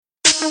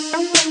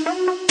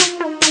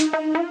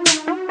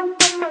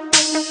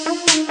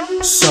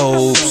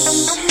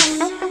Soaps.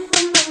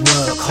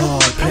 Work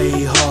hard,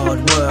 play hard,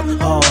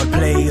 work hard,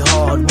 play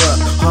hard,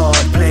 work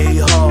hard, play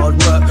hard,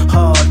 work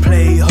hard,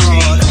 play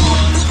hard.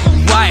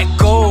 White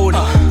gold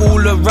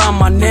all around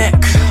my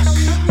neck.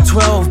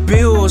 12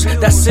 bills,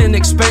 that's an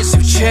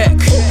expensive check.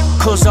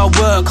 Cause I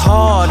work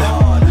hard,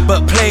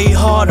 but play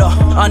harder.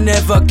 I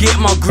never get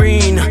my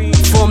green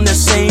from the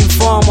same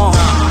farmer.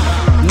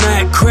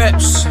 Night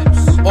crepes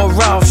or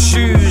Ralph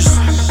shoes,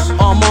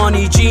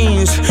 Armani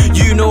jeans,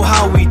 you know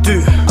how we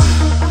do.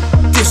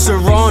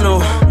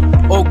 Serrano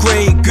or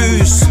Grey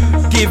Goose,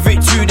 give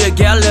it to the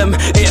gallum,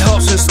 it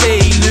helps them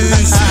stay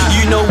loose.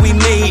 You know we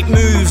make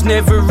moves,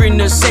 never in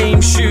the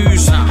same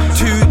shoes.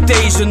 2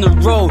 days in a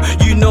row,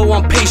 you know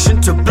I'm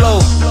patient to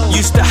blow.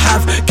 Used to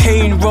have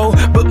cane roll,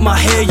 but my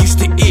hair used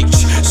to itch.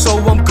 So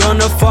I'm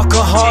gonna fuck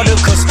her harder,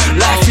 cause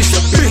life is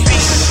a bitch.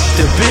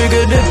 The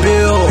bigger the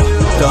bill,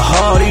 the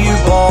harder you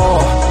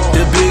ball.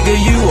 The bigger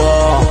you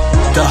are,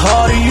 the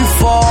harder you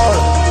fall.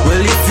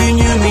 Well, if you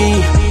knew me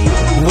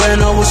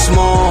when I was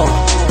small,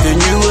 then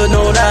you would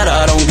know that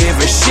I don't give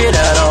a shit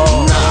at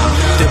all.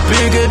 The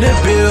bigger the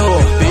bill,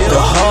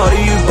 the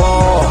harder you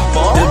ball.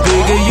 The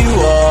bigger you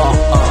are,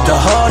 the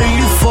harder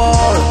you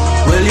fall.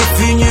 Well, if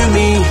you knew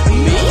me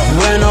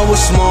when I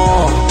was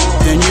small,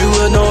 then you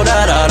would know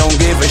that I don't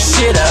give a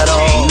shit at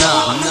all.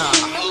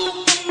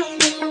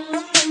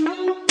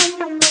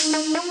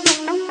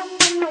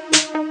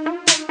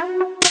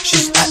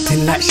 She's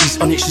acting like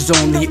she's on it, she's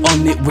only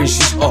on it when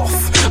she's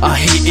off. I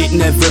hit it,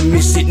 never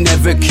miss it,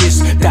 never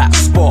kiss that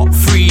spot.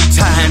 3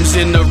 times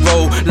in a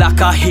row,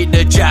 like I hit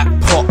the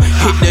jackpot.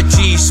 Hit the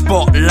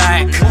G-spot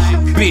like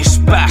bish,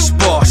 bash,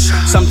 bosh.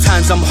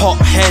 Sometimes I'm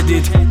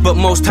hot-headed, but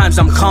most times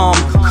I'm calm.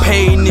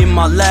 Pain in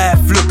my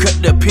life, look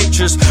at the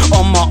pictures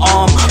on my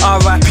arm.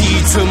 R.I.P.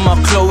 to my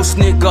close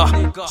nigga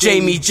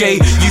Jamie J.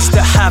 Used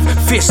to have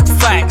fist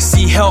fights,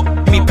 he helped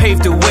me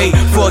pave the way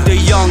for the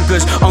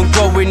youngers. I'm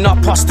growing up,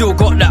 I still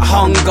got that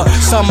hunger.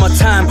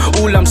 Summertime,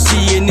 all I'm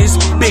seeing is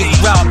big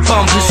route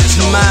bumpers, it's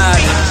mad.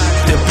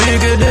 The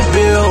bigger the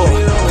bill,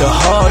 the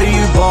harder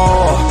you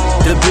ball.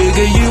 The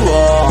bigger you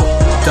are,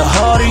 the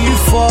harder you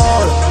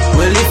fall.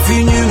 Well, if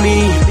you knew me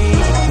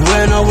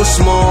when I was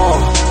small,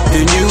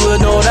 then you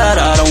would know that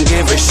I don't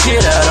give a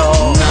shit at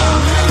all.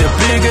 The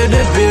bigger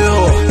the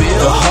bill,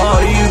 the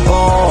harder you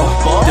ball.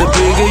 The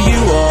bigger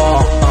you are,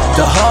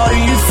 the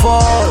harder you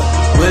fall.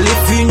 Well,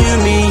 if you knew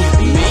me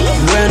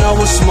when I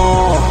was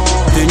small,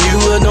 then you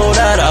would know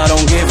that I